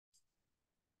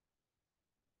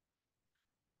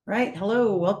Right.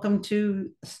 Hello. Welcome to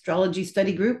Astrology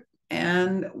Study Group.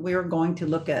 And we're going to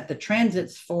look at the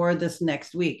transits for this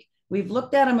next week. We've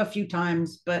looked at them a few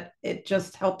times, but it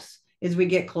just helps as we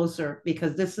get closer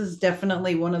because this is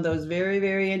definitely one of those very,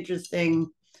 very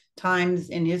interesting times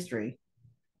in history.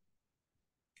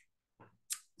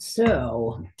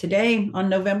 So today on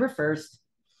November 1st,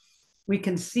 we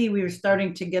can see we were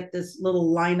starting to get this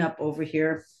little lineup over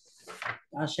here.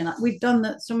 Gosh, and we've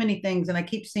done so many things, and I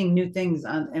keep seeing new things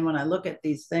on. And when I look at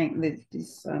these things,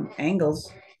 these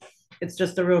angles, it's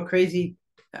just a real crazy,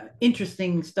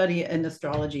 interesting study in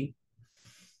astrology.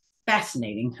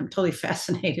 Fascinating. I'm totally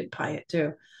fascinated by it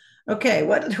too. Okay,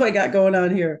 what do I got going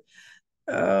on here?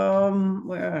 How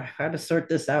to sort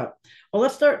this out? Well,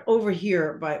 let's start over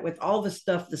here by with all the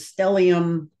stuff, the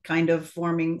stellium kind of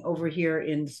forming over here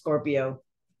in Scorpio.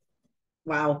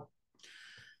 Wow.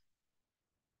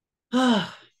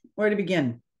 Where to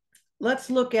begin? Let's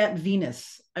look at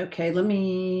Venus. Okay,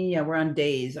 yeah, we're on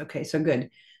days. Okay, so good.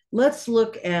 Let's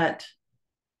look at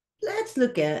let's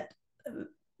look at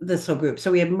this whole group. So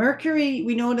we have Mercury.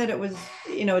 We know that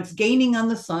it's gaining on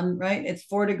the sun, right? It's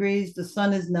 4 degrees. The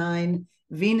sun is 9.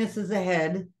 Venus is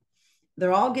ahead.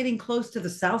 They're all getting close to the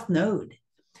south node.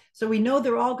 So we know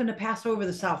they're all going to pass over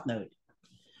the south node.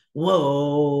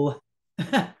 Whoa.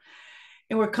 And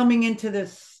we're coming into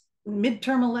this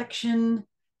midterm election.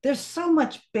 There's so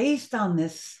much based on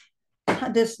this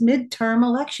midterm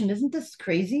election. Isn't this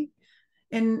crazy?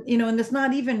 And it's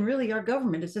not even really our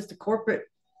government. It's just a corporate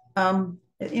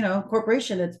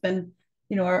corporation. It's been,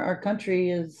 our country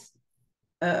is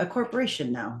a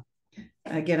corporation now.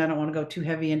 Again, I don't want to go too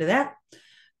heavy into that,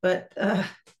 but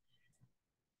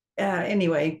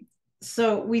anyway,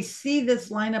 so we see this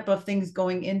lineup of things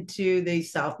going into the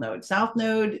South Node. South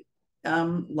Node,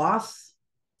 loss,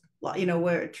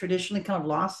 where traditionally kind of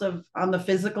loss of on the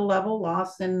physical level,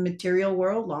 loss in material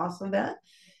world, loss of that.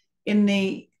 In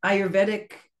the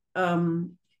Ayurvedic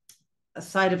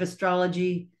side of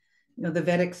astrology, the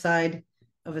Vedic side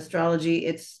of astrology,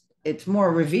 it's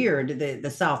more revered,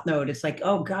 the South Node. It's like,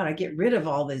 oh God, I get rid of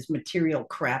all this material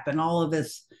crap and all of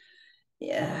this,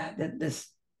 yeah,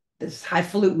 this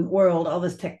highfalutin world, all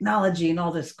this technology and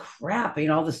all this crap,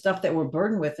 all the stuff that we're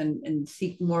burdened with, and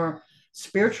seek more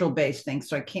spiritual based things.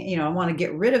 So I can't, I want to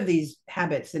get rid of these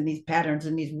habits and these patterns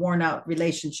and these worn out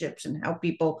relationships and how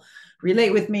people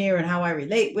relate with me and how I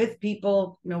relate with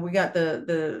people. We got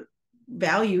the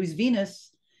values, Venus,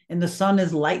 and the sun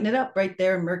is lighting it up right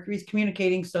there. And Mercury's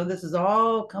communicating. So this is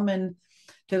all coming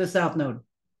to the South Node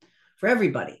for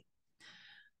everybody.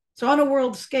 So on a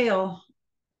world scale,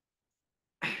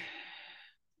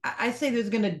 I say there's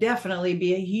going to definitely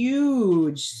be a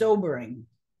huge sobering,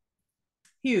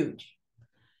 huge.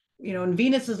 And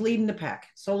Venus is leading the pack.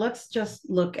 So let's just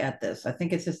look at this. I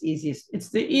think it's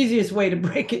the easiest way to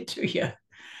break it to you.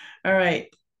 All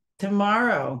right.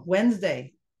 Tomorrow,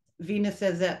 Wednesday, Venus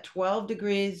is at 12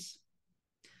 degrees.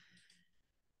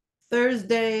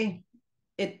 Thursday,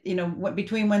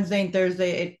 between Wednesday and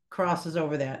Thursday, it crosses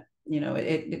over that. Look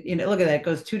at that. It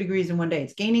goes 2 degrees in one day.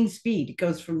 It's gaining speed. It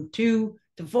goes from 2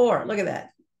 to 4. Look at that.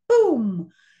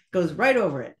 Boom. Goes right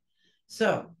over it.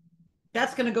 So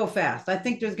that's going to go fast. I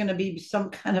think there's going to be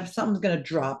something's going to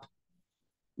drop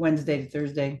Wednesday to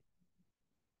Thursday.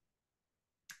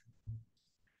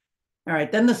 All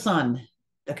right. Then the sun.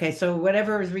 Okay. So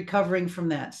whatever is recovering from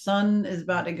that, sun is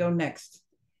about to go next.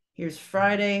 Here's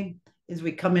Friday. As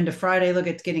we come into Friday, look,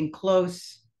 it's getting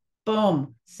close.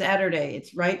 Boom. Saturday.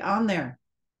 It's right on there.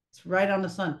 It's right on the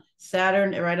sun.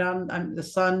 Saturn, right on the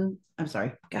sun. I'm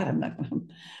sorry. God,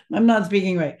 I'm not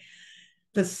speaking right.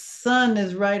 The sun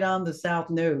is right on the south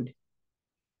node.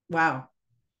 Wow.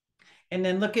 And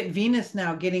then look at Venus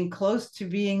now getting close to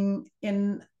being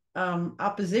in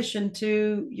opposition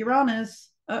to Uranus.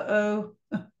 Uh-oh.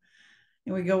 And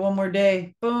we go one more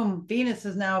day. Boom. Venus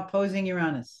is now opposing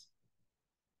Uranus.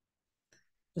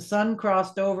 The sun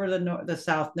crossed over the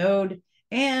south node,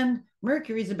 and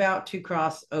Mercury's about to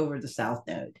cross over the south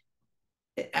node.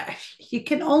 You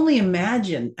can only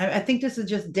imagine. I think this is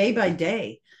just day by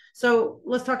day. So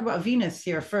let's talk about Venus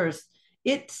here first.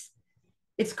 It's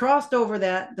crossed over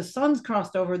that. The sun's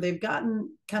crossed over. They've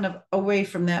gotten kind of away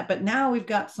from that, but now we've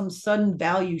got some sudden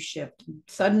value shift,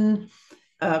 sudden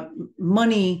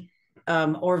money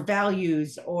or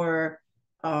values or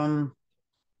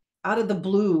out of the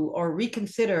blue, or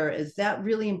reconsider, is that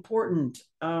really important?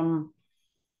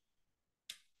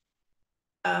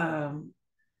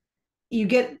 You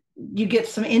get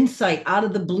some insight out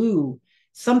of the blue.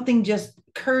 Something just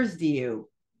occurs to you.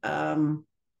 The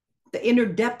inner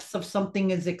depths of something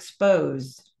is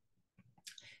exposed.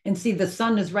 And see, the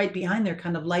sun is right behind there,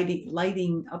 kind of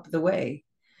lighting up the way.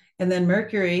 And then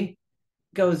Mercury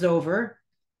goes over.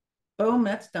 Boom,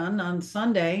 that's done on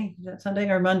Sunday. Is that Sunday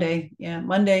or Monday? Yeah,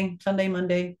 Monday, Sunday,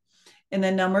 Monday. And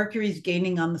then now Mercury's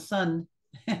gaining on the sun.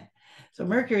 So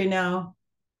Mercury now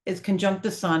is conjunct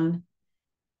the sun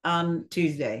on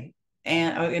Tuesday.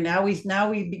 And okay, now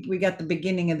we got the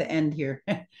beginning of the end here,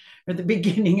 or the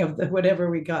beginning of the whatever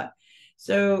we got.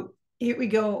 So here we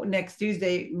go. Next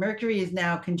Tuesday, Mercury is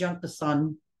now conjunct the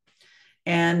sun,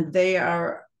 and they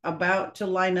are about to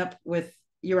line up with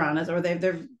Uranus, or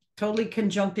they're totally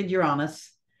conjuncted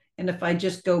Uranus. And if I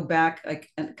just go back like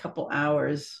a couple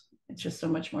hours, it's just so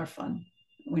much more fun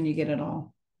when you get it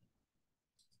all.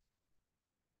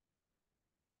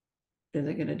 Is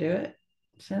it going to do it?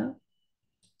 So,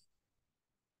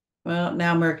 well,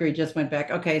 now Mercury just went back.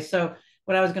 Okay, so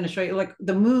what I was going to show you, like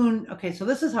the moon. Okay, so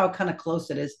this is how kind of close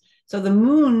it is. So the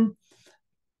moon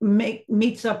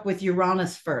meets up with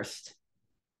Uranus first.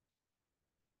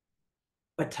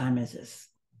 What time is this?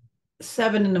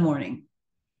 7 in the morning.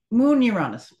 Moon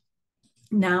Uranus.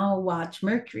 Now watch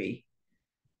Mercury.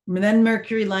 And then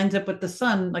Mercury lines up with the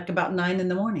sun like about 9 in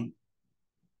the morning.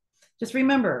 Just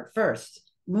remember first,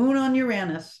 moon on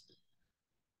Uranus.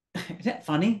 Isn't that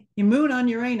funny? You moon on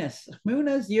Uranus. Moon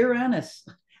is Uranus.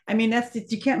 I mean,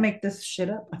 you can't make this shit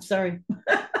up. I'm sorry.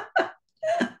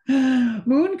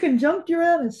 Moon conjunct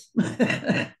Uranus.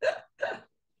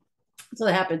 So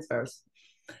that happens first.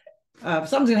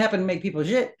 Something's gonna happen to make people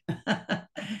shit.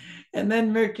 And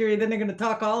then Mercury, then they're gonna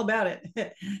talk all about it.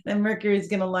 Then Mercury's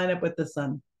gonna line up with the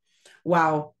sun.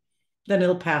 Wow. Then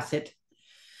it'll pass it.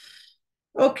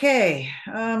 Okay.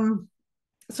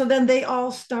 So then they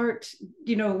all start,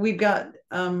 we've got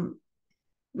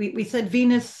we said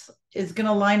Venus is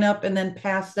gonna line up and then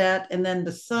pass that, and then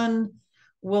the sun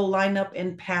will line up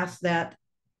and pass that.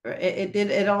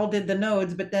 It all did the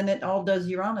nodes, but then it all does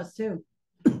Uranus too.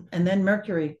 And then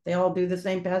Mercury, they all do the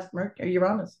same past Mercury,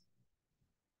 Uranus.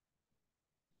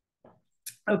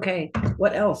 Okay,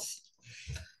 what else?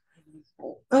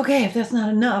 Okay, if that's not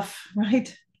enough,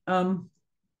 right?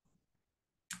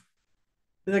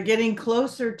 They're getting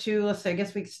closer to, let's say, I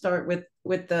guess we could start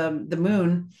with the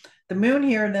moon. The moon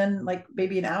here, then like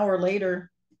maybe an hour later,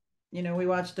 we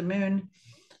watch the moon.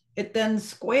 It then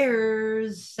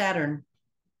squares Saturn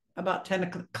about 10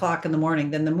 o'clock in the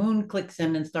morning. Then the moon clicks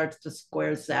in and starts to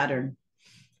square Saturn.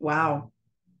 Wow.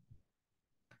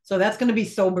 So that's going to be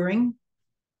sobering.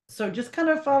 So just kind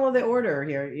of follow the order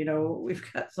here. We've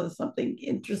got something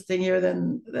interesting here.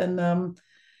 Then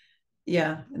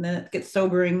yeah, and then it gets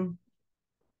sobering.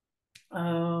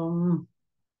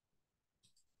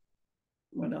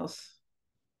 What else?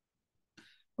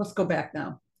 Let's go back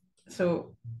now.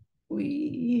 So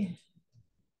let's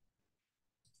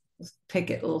take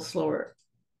it a little slower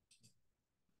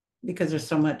because there's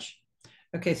so much.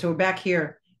 Okay, so we're back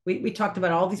here. We talked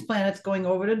about all these planets going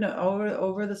over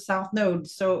the south node.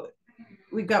 So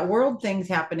we've got world things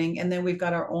happening, and then we've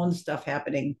got our own stuff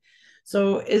happening.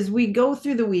 So as we go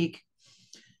through the week,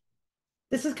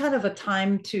 this is kind of a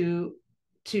time to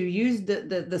use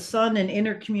the sun and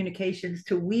inner communications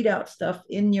to weed out stuff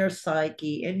in your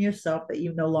psyche, in yourself, that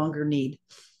you no longer need.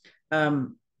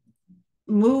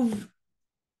 Move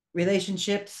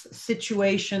relationships,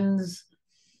 situations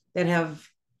that have,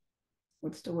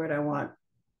 what's the word I want,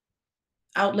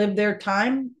 outlived their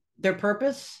time, their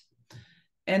purpose,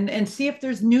 and see if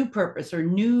there's new purpose or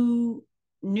new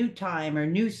time or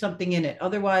new something in it.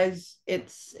 Otherwise,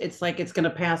 it's like it's going to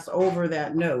pass over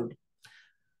that node.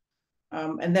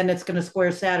 And then it's going to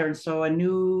square Saturn. So a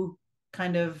new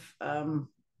kind of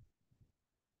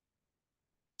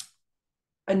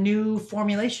a new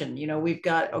formulation. We've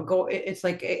got a go. It's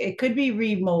like it could be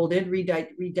remolded,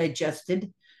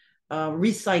 redigested,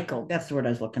 recycled. That's the word I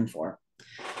was looking for.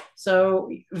 So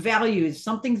values,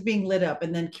 something's being lit up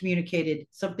and then communicated.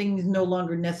 Something's no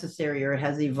longer necessary, or it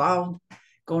has evolved,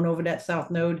 going over that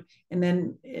south node, and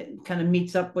then it kind of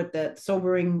meets up with that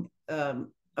sobering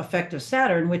effect of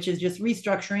Saturn, which is just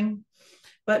restructuring.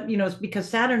 But it's because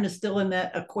Saturn is still in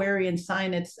that Aquarian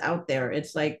sign. It's out there.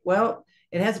 It's like, well,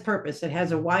 it has a purpose. It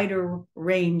has a wider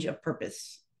range of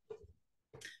purpose.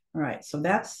 All right, so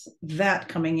that's that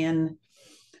coming in.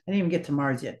 I didn't even get to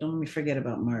Mars yet. Don't let me forget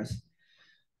about Mars.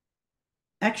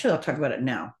 Actually, I'll talk about it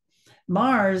now.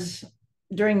 Mars,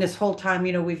 during this whole time,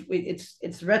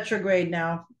 it's retrograde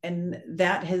now, and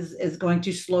that is going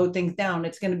to slow things down.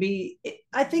 It's going to be,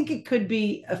 I think it could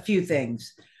be a few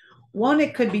things. One,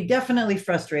 it could be definitely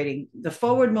frustrating. The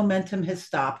forward momentum has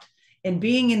stopped, and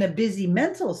being in a busy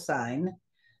mental sign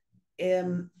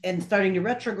and starting to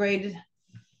retrograde,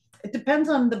 it depends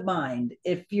on the mind.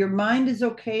 If your mind is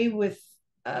okay with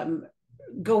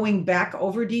going back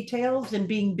over details and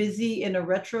being busy in a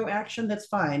retro action, that's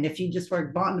fine. If you just were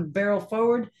bought and barrel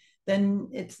forward, then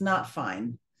it's not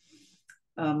fine.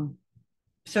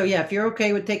 So yeah, if you're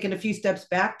okay with taking a few steps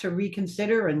back to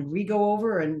reconsider and re-go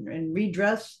over and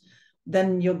redress,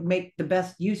 then you'll make the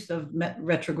best use of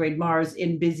retrograde Mars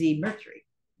in busy Mercury.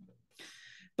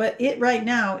 But it right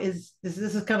now is this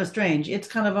is kind of strange. It's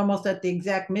kind of almost at the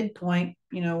exact midpoint,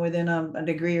 within a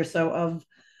degree or so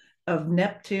of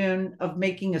Neptune, of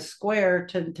making a square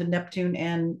to Neptune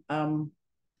and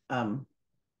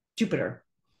Jupiter.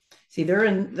 See, they're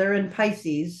in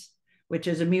Pisces, which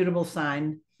is a mutable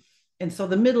sign, and so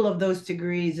the middle of those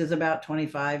degrees is about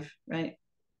 25, right?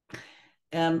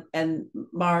 And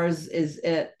Mars is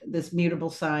at this mutable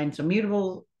sign, so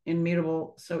mutable,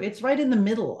 immutable, so it's right in the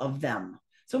middle of them.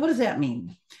 So what does that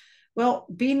mean? Well,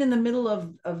 being in the middle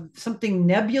of something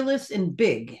nebulous and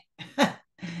big,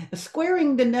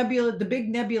 squaring the big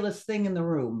nebulous thing in the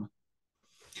room,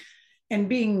 and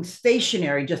being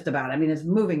stationary just about. I mean, it's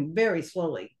moving very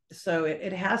slowly. So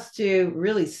it has to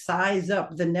really size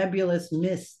up the nebulous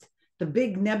mist, the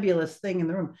big nebulous thing in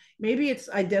the room. Maybe it's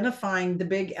identifying the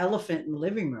big elephant in the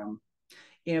living room,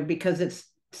 because it's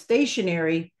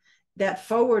stationary. That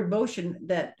forward motion,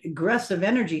 that aggressive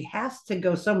energy has to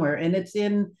go somewhere. And it's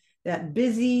in that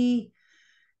busy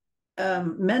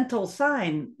mental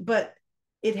sign, but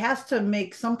it has to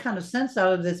make some kind of sense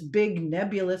out of this big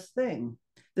nebulous thing,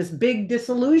 this big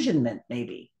disillusionment,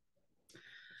 maybe.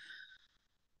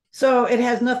 So it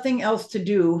has nothing else to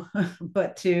do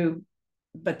but to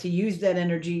use that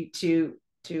energy to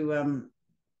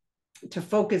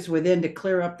focus within, to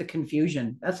clear up the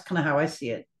confusion. That's kind of how I see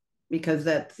it, because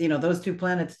that's those two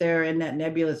planets there in that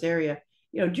nebulous area.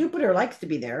 Jupiter likes to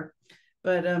be there,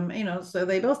 but so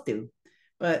they both do.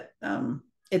 But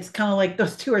it's kind of like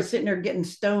those two are sitting there getting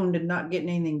stoned and not getting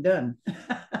anything done.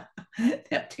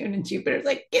 Neptune and Jupiter. It's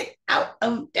like, get out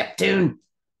of Neptune.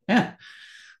 Yeah.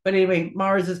 But anyway,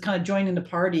 Mars is kind of joining the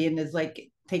party and is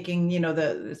like taking,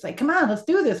 it's like, come on, let's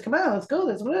do this. Come on, let's go.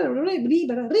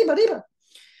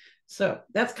 So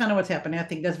that's kind of what's happening. I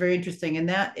think that's very interesting. And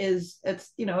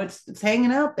it's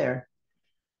hanging out there.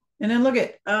 And then look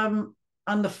at on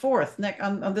the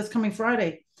 4th, on this coming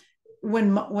Friday,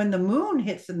 when the moon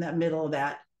hits in that middle of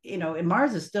that, and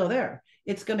Mars is still there,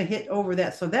 it's going to hit over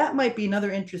that. So that might be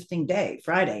another interesting day,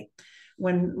 Friday,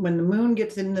 when the moon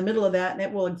gets in the middle of that, and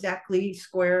it will exactly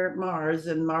square Mars,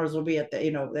 and Mars will be at the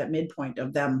that midpoint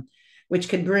of them, which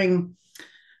could bring,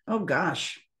 oh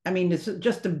gosh, I mean, it's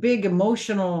just a big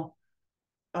emotional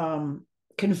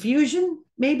confusion.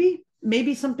 Maybe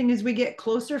something as we get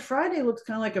closer. Friday looks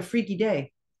kind of like a freaky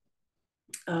day.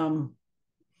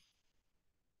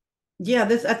 Yeah,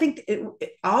 I think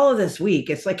all of this week,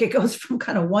 it's like it goes from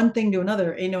kind of one thing to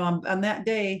another. On that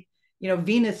day,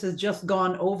 Venus has just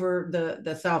gone over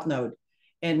the south node,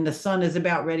 and the sun is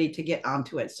about ready to get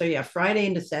onto it. So yeah, Friday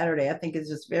into Saturday, I think is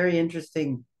just very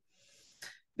interesting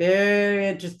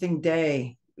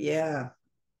day. Yeah,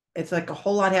 it's like a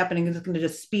whole lot happening. It's going to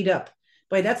just speed up.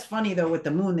 But that's funny though with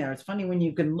the moon there. It's funny when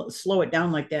you can slow it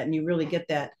down like that, and you really get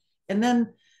that. And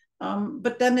then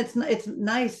but then it's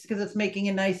nice because it's making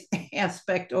a nice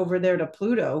aspect over there to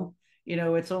Pluto.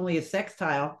 It's only a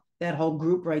sextile, that whole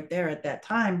group right there at that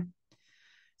time.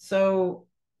 So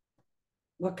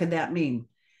what could that mean?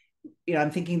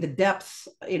 I'm thinking the depths,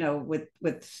 with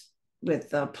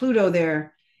Pluto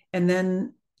there, and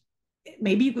then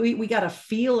maybe we got to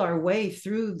feel our way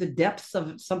through the depths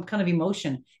of some kind of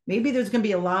emotion. Maybe there's going to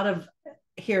be a lot of,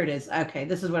 here it is. Okay,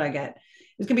 this is what I got.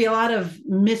 There's going to be a lot of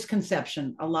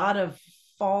misconception, a lot of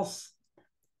false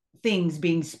things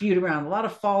being spewed around, a lot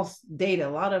of false data, a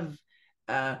lot of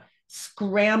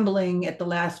scrambling at the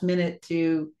last minute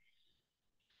to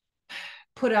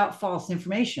put out false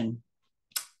information.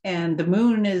 And the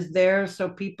moon is there so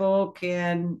people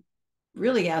can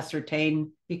really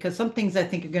ascertain, because some things I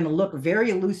think are going to look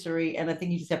very illusory, and I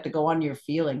think you just have to go on your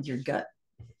feelings, your gut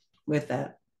with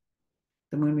that.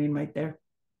 The moon right there.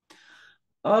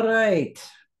 All right,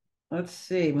 let's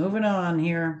see, moving on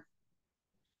here.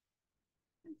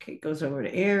 Okay, it goes over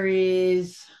to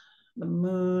Aries, the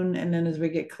moon, and then as we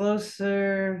get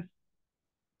closer,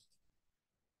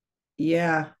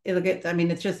 yeah,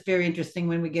 it's just very interesting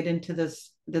when we get into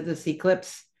this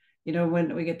eclipse,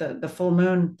 when we get the full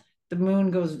moon, the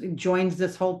moon joins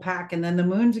this whole pack, and then the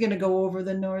moon's going to go over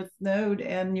the north node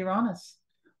and Uranus.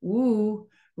 Woo,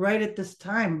 right at this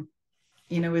time.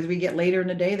 As we get later in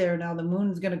the day there, now the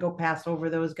moon's going to go pass over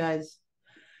those guys.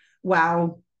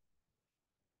 Wow.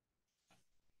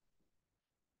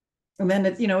 And then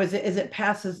it's, as it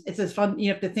passes, it's as fun.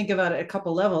 You have to think about it a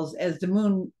couple levels. As the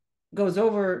moon goes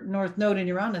over North Node in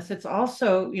Uranus, it's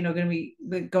also,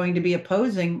 going to be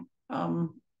opposing,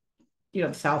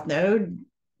 South Node,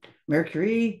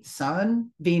 Mercury,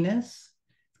 Sun, Venus.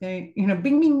 Okay, bing,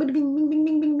 bing, bing, bing, bing,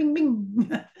 bing, bing, bing,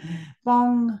 bing,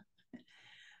 bong.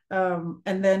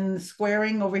 And then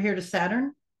squaring over here to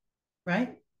Saturn,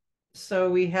 right? So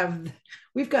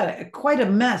we've got quite a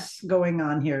mess going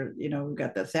on here. We've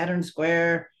got the Saturn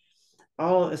square.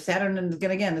 All Saturn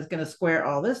is gonna square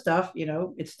all this stuff.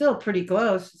 It's still pretty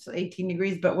close. It's 18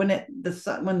 degrees, but when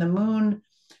the moon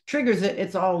triggers it,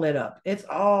 it's all lit up. It's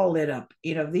all lit up.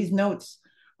 These notes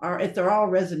they're all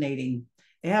resonating.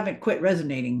 They haven't quit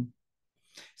resonating.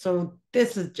 So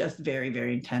this is just very,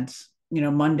 very intense.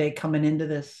 Monday coming into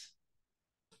this.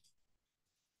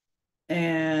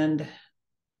 And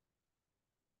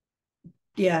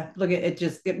yeah, look at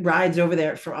it, it rides over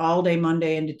there for all day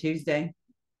Monday into Tuesday.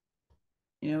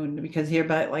 Because here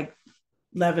by like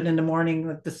 11 in the morning,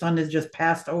 like the sun has just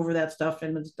passed over that stuff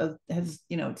and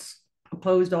it's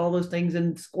opposed all those things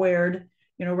and squared,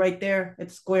 right there.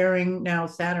 It's squaring now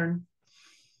Saturn.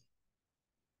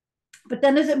 But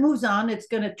then as it moves on, it's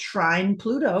going to trine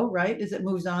Pluto, right? As it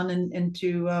moves on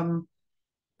into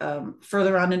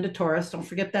further on into Taurus. Don't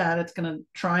forget that. It's going to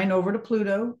trine over to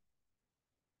Pluto.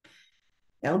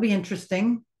 That'll be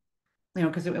interesting,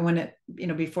 because when it,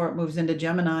 before it moves into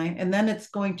Gemini, and then it's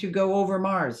going to go over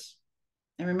Mars.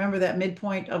 And remember that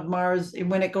midpoint of Mars,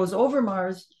 when it goes over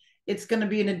Mars, it's going to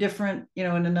be in a different, in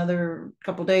another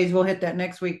couple days. We'll hit that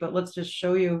next week, but let's just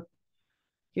show you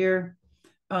here.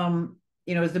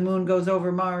 As the moon goes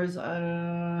over Mars,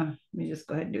 let me just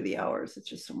go ahead and do the hours. It's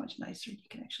just so much nicer. You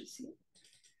can actually see it.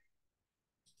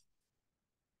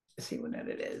 See when it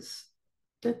is.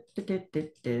 Is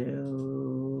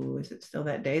it still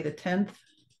that day, the 10th?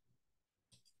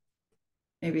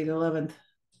 Maybe the 11th.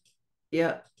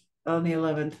 Yeah, on the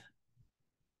 11th.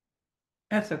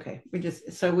 That's okay.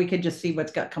 So we could just see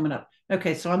what's got coming up.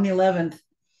 Okay, so on the 11th,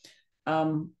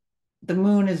 the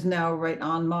moon is now right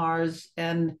on Mars,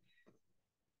 and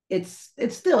it's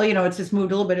still, it's just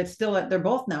moved a little bit. It's still they're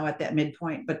both now at that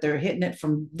midpoint, but they're hitting it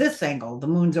from this angle. The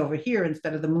moon's over here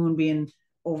instead of the moon being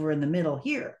over in the middle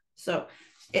here. So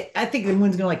I think the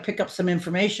moon's going to pick up some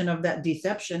information of that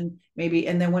deception maybe.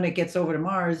 And then when it gets over to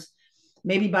Mars,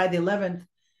 maybe by the 11th,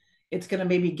 it's going to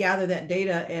maybe gather that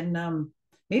data and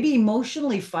maybe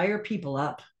emotionally fire people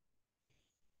up.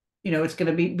 It's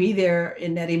going to be there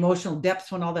in that emotional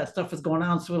depths when all that stuff is going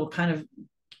on. So it'll kind of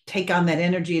take on that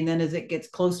energy. And then as it gets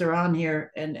closer on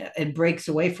here and it breaks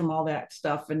away from all that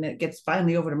stuff and it gets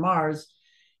finally over to Mars,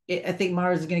 I think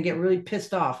Mars is going to get really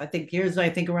pissed off. I think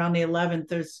around the 11th,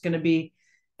 there's going to be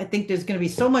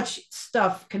so much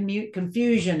stuff,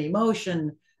 confusion,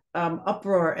 emotion,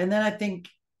 uproar. And then I think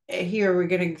here we're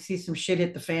going to see some shit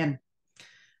hit the fan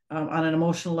on an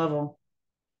emotional level.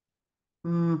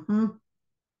 Mm-hmm.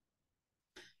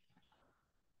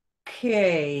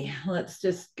 Okay, let's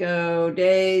just go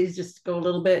days, just go a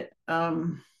little bit.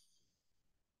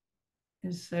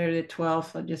 It's Saturday the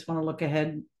 12th. I just want to look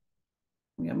ahead.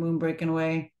 We got moon breaking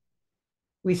away.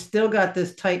 We still got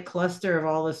this tight cluster of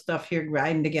all this stuff here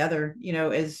riding together,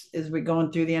 as we're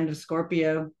going through the end of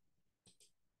Scorpio.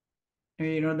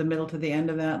 Or, the middle to the end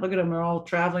of that. Look at them, they're all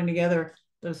traveling together,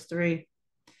 those three.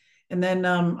 And then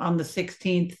on the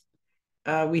 16th,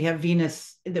 we have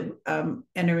Venus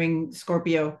entering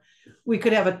Scorpio. We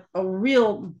could have a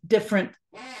real different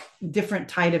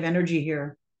tide of energy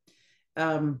here.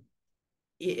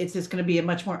 It's just going to be a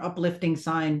much more uplifting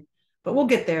sign, but we'll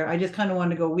get there. I just kind of want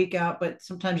to go a week out, but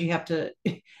sometimes you have to,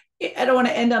 I don't want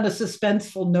to end on a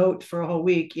suspenseful note for a whole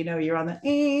week. You're on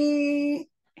the,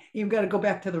 you've got to go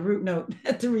back to the root note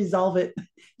to resolve it.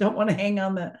 Don't want to hang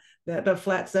on the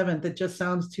flat seventh. It just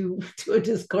sounds too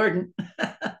discordant.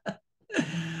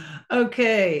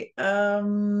 Okay.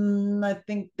 I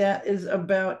think that is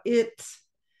about it.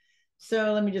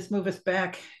 So let me just move us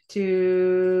back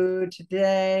to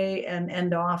today and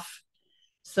end off.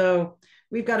 So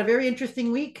we've got a very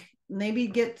interesting week. Maybe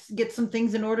get some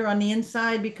things in order on the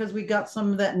inside because we got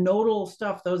some of that nodal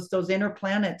stuff, those inner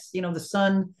planets, the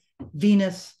sun,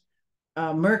 Venus,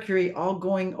 Mercury, all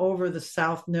going over the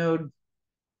south node.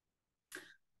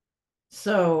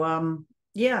 So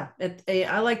yeah,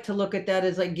 I like to look at that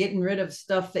as like getting rid of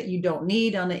stuff that you don't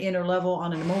need on the inner level,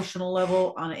 on an emotional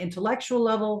level, on an intellectual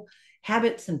level,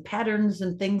 habits and patterns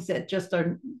and things that just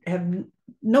have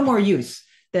no more use,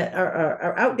 that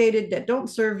are outdated, that don't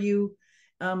serve you.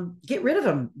 Get rid of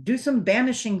them. Do some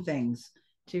banishing things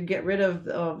to get rid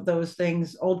of those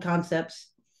things, old concepts,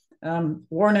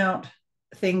 worn out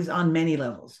things on many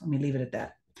levels. Let me leave it at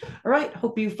that. All right.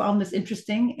 Hope you found this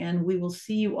interesting, and we will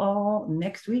see you all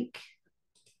next week.